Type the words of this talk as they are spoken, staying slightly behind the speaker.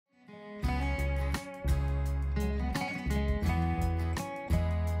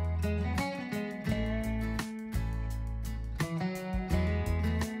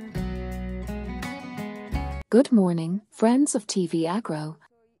Good morning, friends of TV Agro.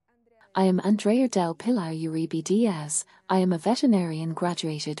 I am Andrea del Pilar Uribe Diaz. I am a veterinarian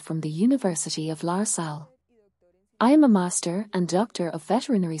graduated from the University of La Salle. I am a master and doctor of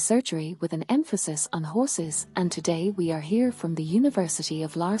veterinary surgery with an emphasis on horses, and today we are here from the University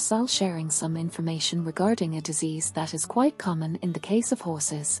of La Salle sharing some information regarding a disease that is quite common in the case of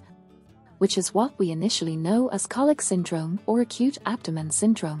horses, which is what we initially know as colic syndrome or acute abdomen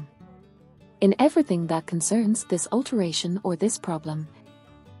syndrome. In everything that concerns this alteration or this problem,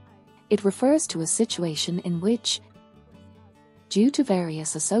 it refers to a situation in which, due to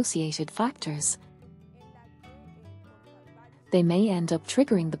various associated factors, they may end up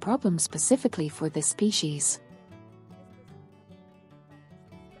triggering the problem specifically for this species.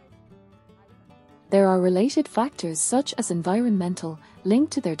 There are related factors such as environmental,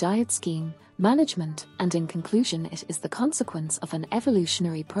 linked to their diet scheme, management, and in conclusion it is the consequence of an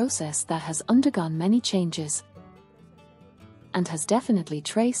evolutionary process that has undergone many changes and has definitely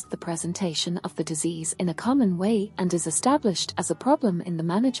traced the presentation of the disease in a common way and is established as a problem in the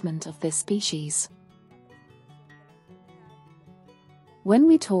management of this species. When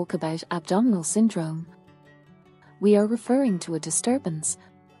we talk about abdominal syndrome, we are referring to a disturbance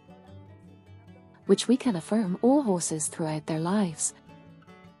which we can affirm all horses throughout their lives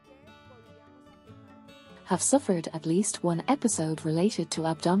have suffered at least one episode related to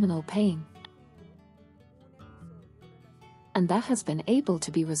abdominal pain, and that has been able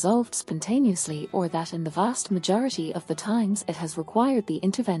to be resolved spontaneously, or that in the vast majority of the times it has required the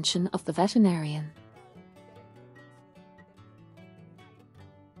intervention of the veterinarian.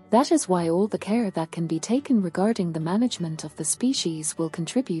 That is why all the care that can be taken regarding the management of the species will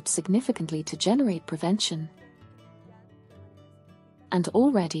contribute significantly to generate prevention, and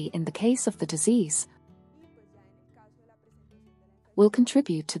already in the case of the disease, will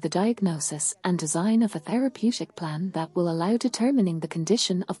contribute to the diagnosis and design of a therapeutic plan that will allow determining the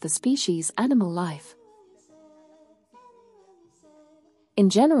condition of the species' animal life. In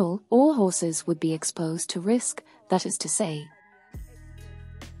general, all horses would be exposed to risk, that is to say,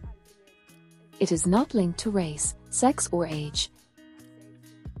 it is not linked to race, sex or age.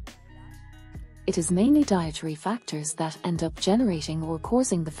 It is mainly dietary factors that end up generating or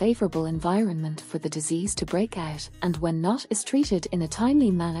causing the favorable environment for the disease to break out, and when not is treated in a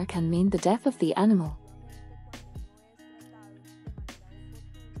timely manner can mean the death of the animal.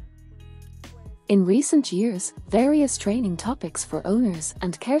 In recent years, various training topics for owners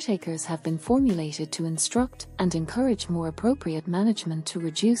and caretakers have been formulated to instruct and encourage more appropriate management to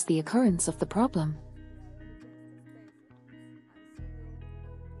reduce the occurrence of the problem.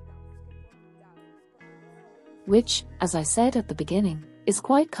 Which, as I said at the beginning, is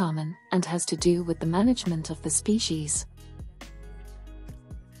quite common and has to do with the management of the species.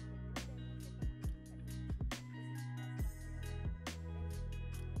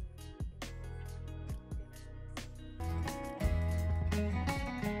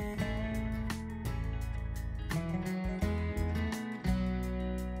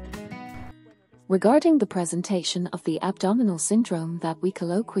 Regarding the presentation of the abdominal syndrome that we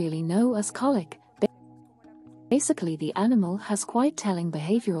colloquially know as colic, basically the animal has quite telling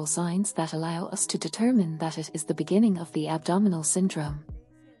behavioral signs that allow us to determine that it is the beginning of the abdominal syndrome.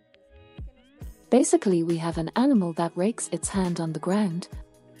 Basically we have an animal that rakes its hand on the ground,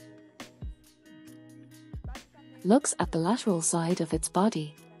 looks at the lateral side of its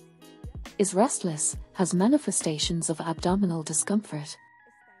body, is restless, has manifestations of abdominal discomfort,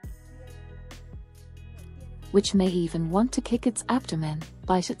 which may even want to kick its abdomen,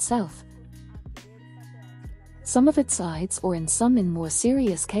 bite itself, some of its sides, or in more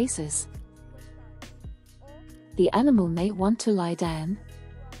serious cases, the animal may want to lie down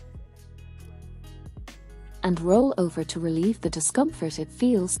and roll over to relieve the discomfort it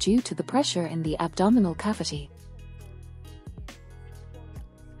feels due to the pressure in the abdominal cavity.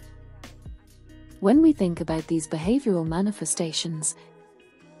 When we think about these behavioral manifestations,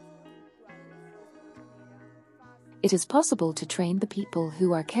 it is possible to train the people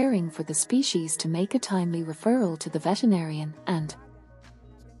who are caring for the species to make a timely referral to the veterinarian and,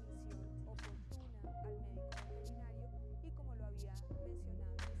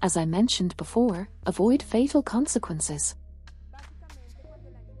 as I mentioned before, avoid fatal consequences.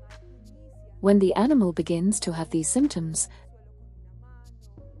 When the animal begins to have these symptoms,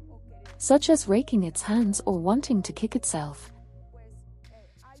 such as raking its hands or wanting to kick itself,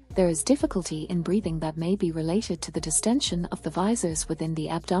 there is difficulty in breathing that may be related to the distension of the viscera within the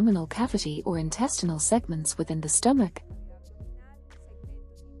abdominal cavity or intestinal segments within the stomach,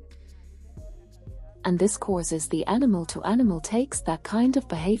 and this causes the animal to takes that kind of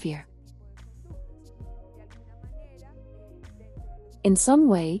behavior. in some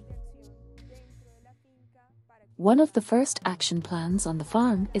way. One of the first action plans on the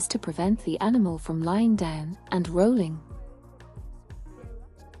farm is to prevent the animal from lying down and rolling,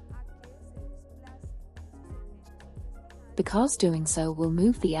 because doing so will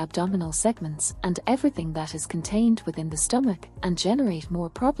move the abdominal segments and everything that is contained within the stomach and generate more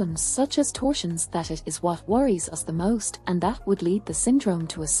problems such as torsions. That it is what worries us the most, and that would lead the syndrome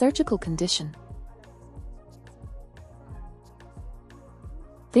to a surgical condition.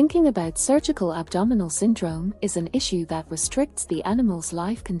 Thinking about surgical abdominal syndrome is an issue that restricts the animal's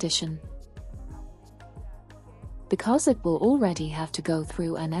life condition, because it will already have to go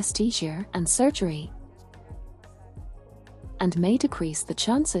through anesthesia and surgery, and may decrease the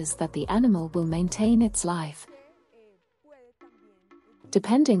chances that the animal will maintain its life,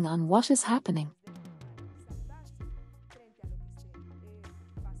 depending on what is happening.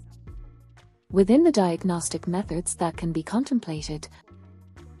 Within the diagnostic methods that can be contemplated,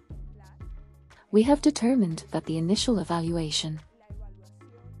 we have determined that the initial evaluation,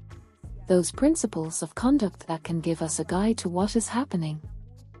 those principles of conduct that can give us a guide to what is happening,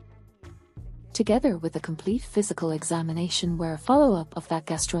 together with a complete physical examination where a follow-up of that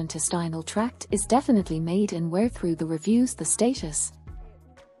gastrointestinal tract is definitely made, and where through the reviews the status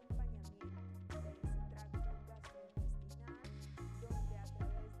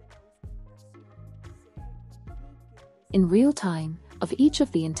in real time of each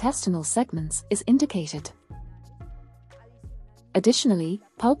of the intestinal segments is indicated. Additionally,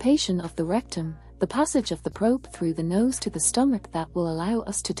 palpation of the rectum, the passage of the probe through the nose to the stomach, that will allow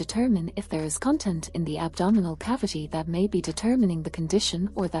us to determine if there is content in the abdominal cavity that may be determining the condition,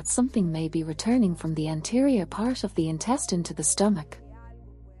 or that something may be returning from the anterior part of the intestine to the stomach,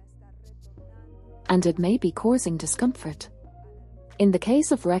 and it may be causing discomfort. In the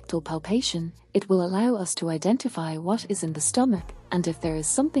case of rectal palpation, it will allow us to identify what is in the stomach, and if there is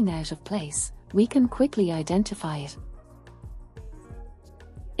something out of place, we can quickly identify it.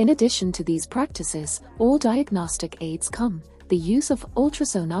 In addition to these practices, all diagnostic aids come, the use of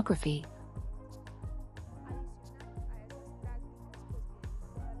ultrasonography,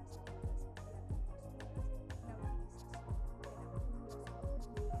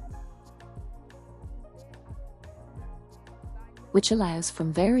 which allows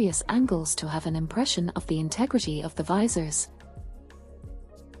from various angles to have an impression of the integrity of the visors,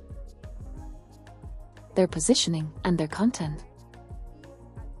 their positioning, and their content.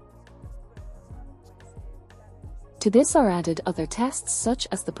 To this are added other tests such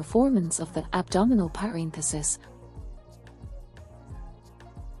as the performance of the abdominal parenthesis,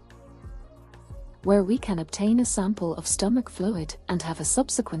 where we can obtain a sample of stomach fluid and have a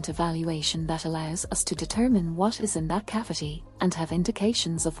subsequent evaluation that allows us to determine what is in that cavity and have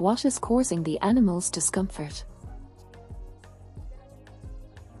indications of what is causing the animal's discomfort.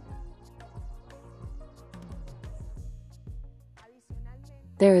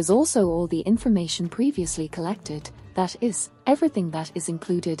 There is also all the information previously collected, that is, everything that is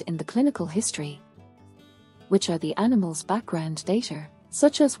included in the clinical history, which are the animal's background data,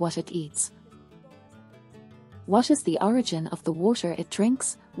 such as what it eats, what is the origin of the water it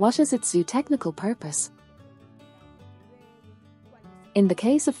drinks, what is its zootechnical purpose. In the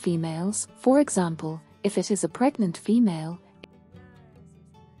case of females, for example, if it is a pregnant female,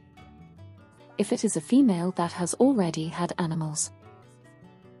 if it is a female that has already had animals.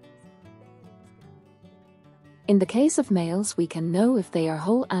 In the case of males, we can know if they are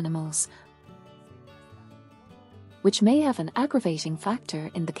whole animals, which may have an aggravating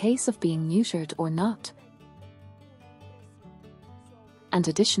factor in the case of being neutered or not, and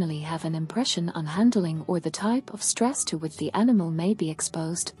additionally have an impression on handling or the type of stress to which the animal may be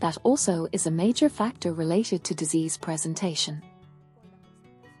exposed. That also is a major factor related to disease presentation.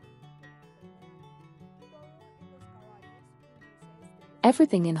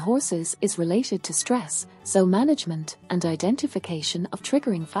 Everything in horses is related to stress, so management and identification of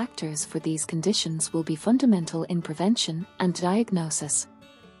triggering factors for these conditions will be fundamental in prevention and diagnosis.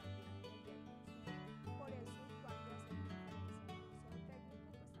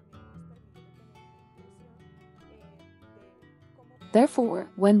 Therefore,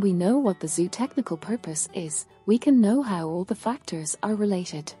 when we know what the zootechnical purpose is, we can know how all the factors are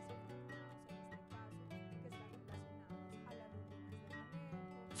related.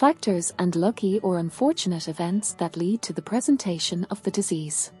 Factors and lucky or unfortunate events that lead to the presentation of the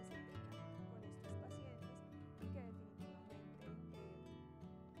disease.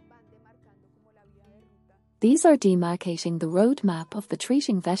 These are demarcating the roadmap of the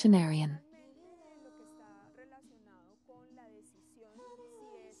treating veterinarian.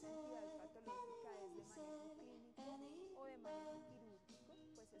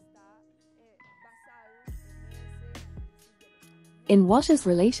 In what is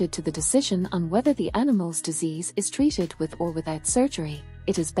related to the decision on whether the animal's disease is treated with or without surgery,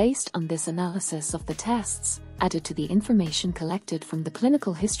 it is based on this analysis of the tests, added to the information collected from the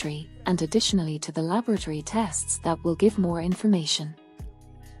clinical history, and additionally to the laboratory tests that will give more information.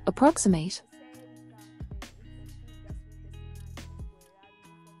 Approximate.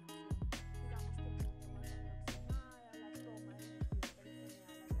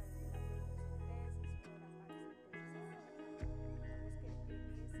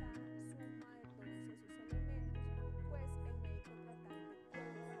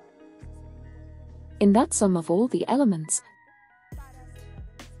 In that sum of all the elements,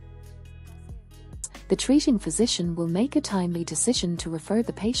 the treating physician will make a timely decision to refer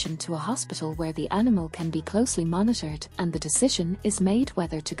the patient to a hospital where the animal can be closely monitored, and the decision is made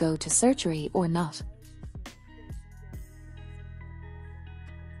whether to go to surgery or not.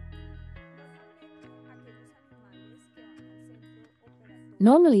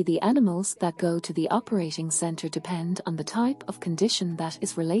 Normally, the animals that go to the operating center depend on the type of condition that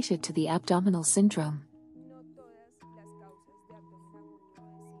is related to the abdominal syndrome.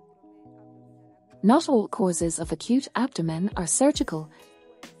 Not all causes of acute abdomen are surgical.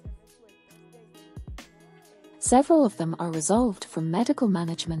 Several of them are resolved from medical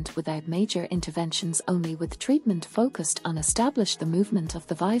management without major interventions, only with treatment focused on establish the movement of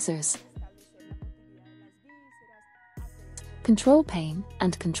the visors, control pain,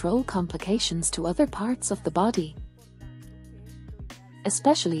 and control complications to other parts of the body,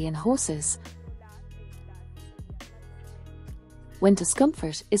 especially in horses, when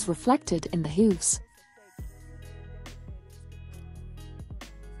discomfort is reflected in the hooves.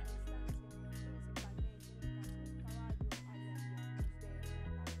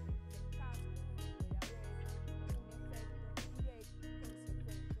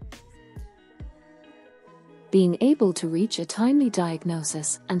 Being able to reach a timely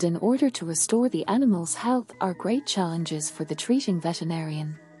diagnosis and in order to restore the animal's health are great challenges for the treating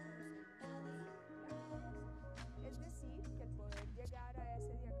veterinarian,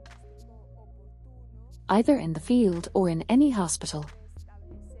 either in the field or in any hospital.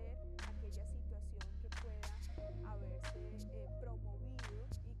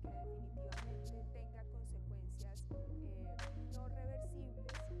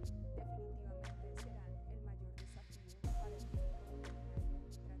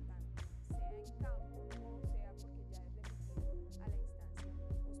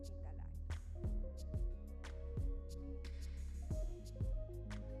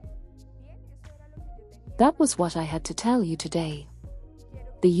 That was what I had to tell you today.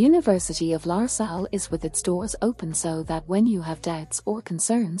 The University of La Salle is with its doors open so that when you have doubts or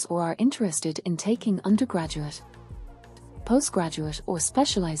concerns or are interested in taking undergraduate, postgraduate or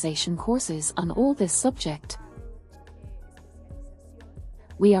specialization courses on all this subject,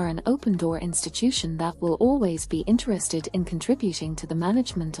 we are an open-door institution that will always be interested in contributing to the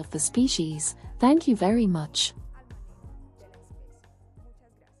management of the species. Thank you very much.